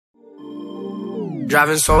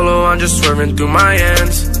Driving solo, I'm just swerving through my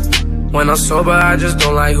ends. When I'm sober, I just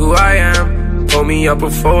don't like who I am. Pull me up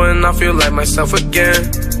before and I feel like myself again.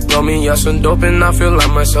 Roll me up some dope and I feel like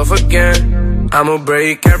myself again. I'ma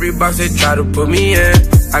break every box they try to put me in.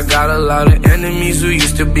 I got a lot of enemies who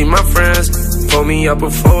used to be my friends. Pull me up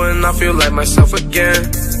before and I feel like myself again.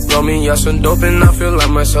 Roll me up some dope and I feel like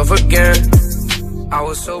myself again. I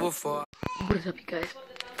was sober before. What is up, you guys?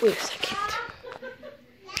 Wait a second.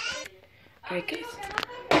 Alright, guys.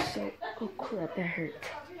 So, oh crap, that hurt.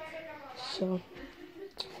 So,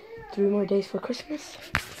 3 more days for Christmas.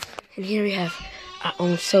 And here we have our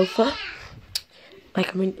own sofa.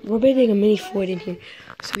 Like, we're building a mini fort in here.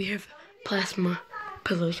 So we have plasma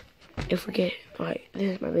pillows. If we get, alright,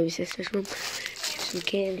 this is my baby sister's room. Here's some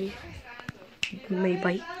candy. We may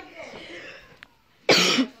bite.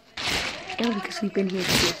 And we can sleep in here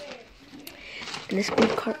too. And this food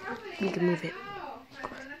cart, we can move it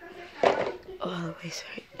all the way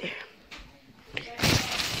right there.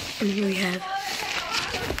 And here we have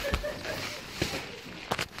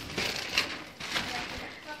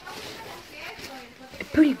a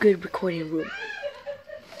pretty good recording room.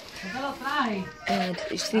 And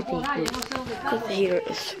a sleeping room. Because the heater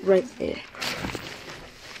is right there.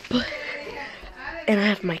 But, and I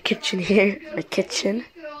have my kitchen here. My kitchen.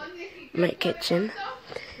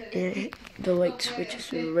 And the light switch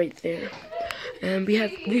is right there. And we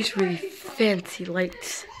have these really fancy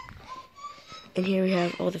lights. And here we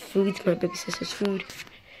have all the foods, my baby sister's food.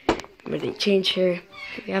 Where they change her.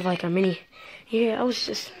 We have like a mini. Yeah, I was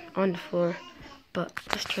just on the floor. But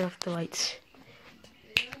let's turn off the lights.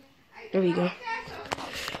 There we go.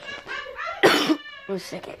 1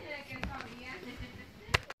 second.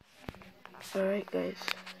 Alright, guys.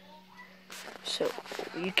 So,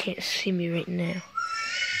 you can't see me right now.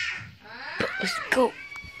 But let's go.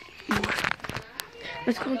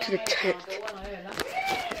 Let's go into the tent.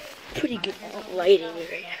 Pretty good lighting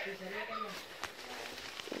right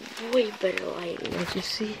now. Way better lighting, as you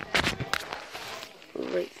see.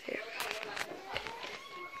 Right there.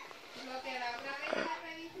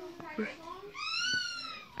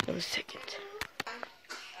 1 second.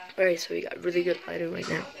 Alright, so we got really good lighting right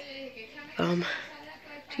now. So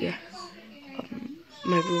yeah.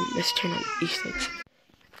 My room, let's turn on these things.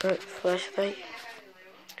 Alright, flashlight.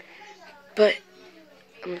 But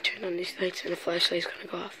I'm gonna turn on these lights and the flashlight's gonna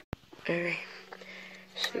go off. Alright.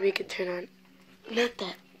 So we can turn on not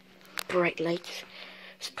that bright lights.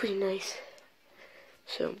 It's pretty nice.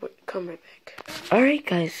 So come right back. Alright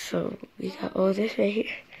guys, so we got all this right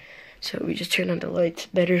here. So we just turn on the lights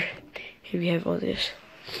better. Here we have all this.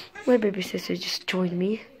 My baby sister just joined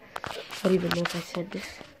me. I don't even know if I said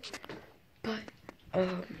this. But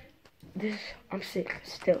I'm sick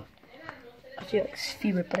still. I feel like it's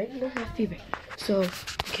fever, but I don't have fever. So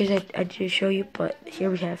because I did show you, but here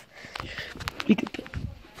we have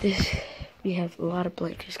we have a lot of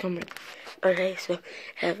blankets coming. Okay, so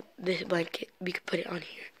have this blanket, we could put it on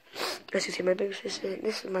here. As you see, my baby sister,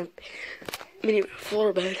 this is my mini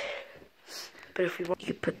floor bed. But if we want, you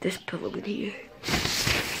could put this pillow in here.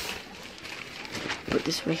 Put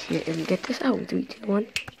this right here and get this out in 3, 2, 1.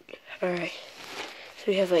 Alright. So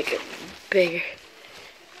we have like a bigger.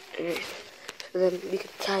 So then we can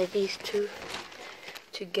tie these two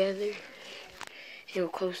together. And we'll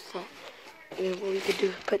close that. And then what we could do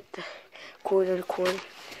is put the cord in the corner.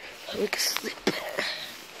 So we can sleep.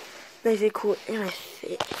 Nice and cool and I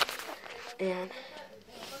fit. And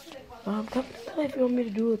comment below if you want me to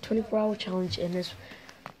do a 24-hour challenge in this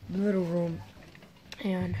little room.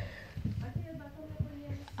 And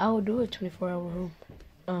I will do a 24-hour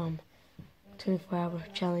room. 24-hour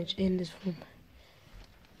challenge in this room.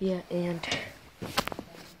 Yeah, and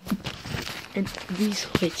these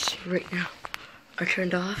lights right now are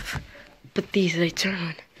turned off, but these lights are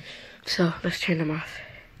on. So let's turn them off.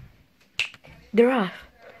 They're off,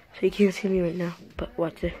 so you can't see me right now, but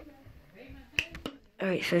watch it.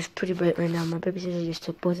 Alright, so it's pretty bright right now. My baby sister just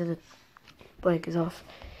took both of the blankets off.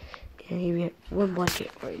 And here we have 1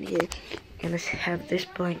 blanket right here. And let's have this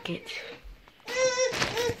blanket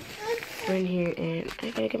in here, and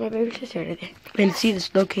I gotta get my baby sister out of there. And see,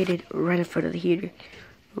 it's located right in front of the heater.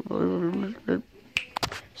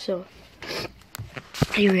 So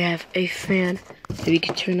here we have a fan that we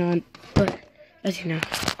can turn on, but as you know,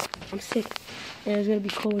 I'm sick and it's gonna be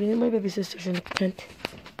cold, and my baby sister's in the tent.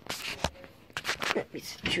 Let me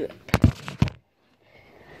sit you up.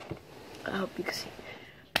 I hope you can see.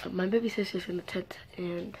 My baby sister's in the tent,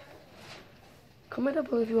 and comment down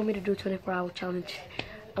below if you want me to do a 24-hour challenge.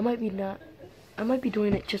 I might be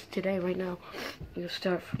doing it just today, right now. It'll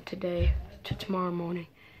start from today to tomorrow morning.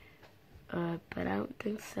 But I don't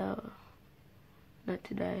think so. Not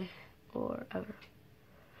today or ever.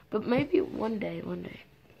 But maybe one day.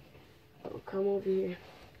 I'll come over here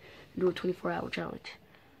and do a 24-hour challenge.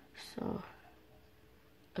 So,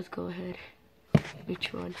 let's go ahead.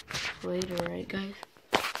 Meet you on later, alright guys?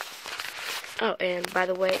 Oh, and by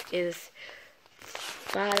the way, it is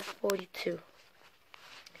 5:42. It's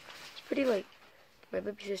pretty late. My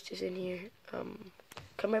baby sister's in here. Come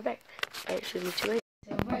right back. Alright, so meet you later.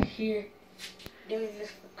 So we're here doing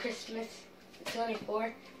this for Christmas, the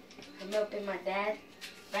 24th. I'm helping my dad,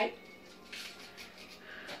 right?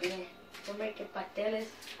 And we're making pasteles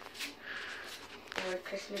for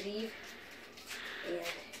Christmas Eve. And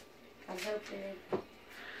I'm helping him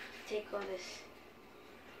take all this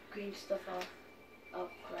green stuff off. Oh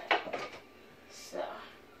crap. So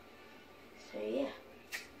yeah.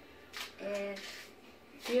 And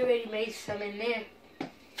we already made some in there.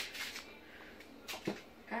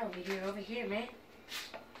 Over here, man.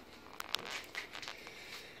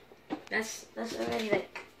 That's already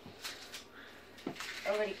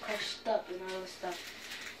already crushed up and all this stuff.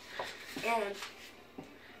 And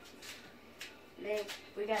then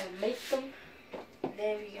we gotta make them.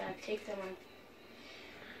 Then we gotta take them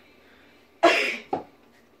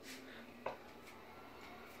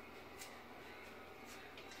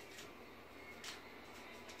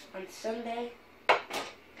on Sunday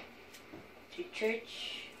to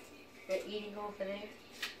church. We're eating over there.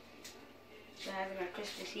 We're having our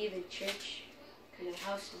Christmas Eve in church because the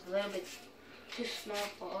house is a little bit too small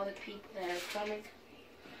for all the people that are coming.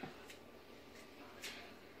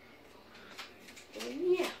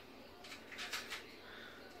 And yeah.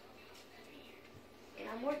 And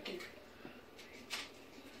I'm working.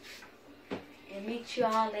 And meet you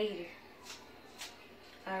all later.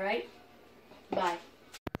 Alright? Bye.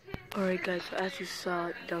 Alright guys, so as you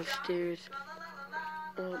saw downstairs,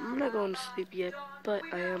 I'm not going to sleep yet, but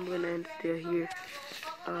I am going to end the video here.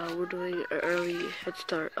 We're doing an early head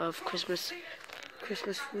start of Christmas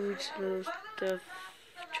foods, little stuff,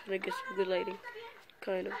 trying to get some good lighting,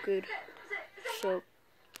 kind of good. So,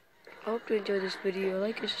 I hope you enjoyed this video.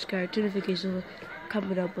 Like and subscribe, turn notifications,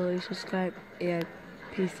 comment down below, subscribe, and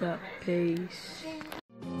peace out, peace.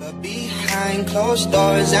 But behind closed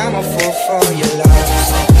doors, I'm a fool for your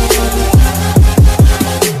love.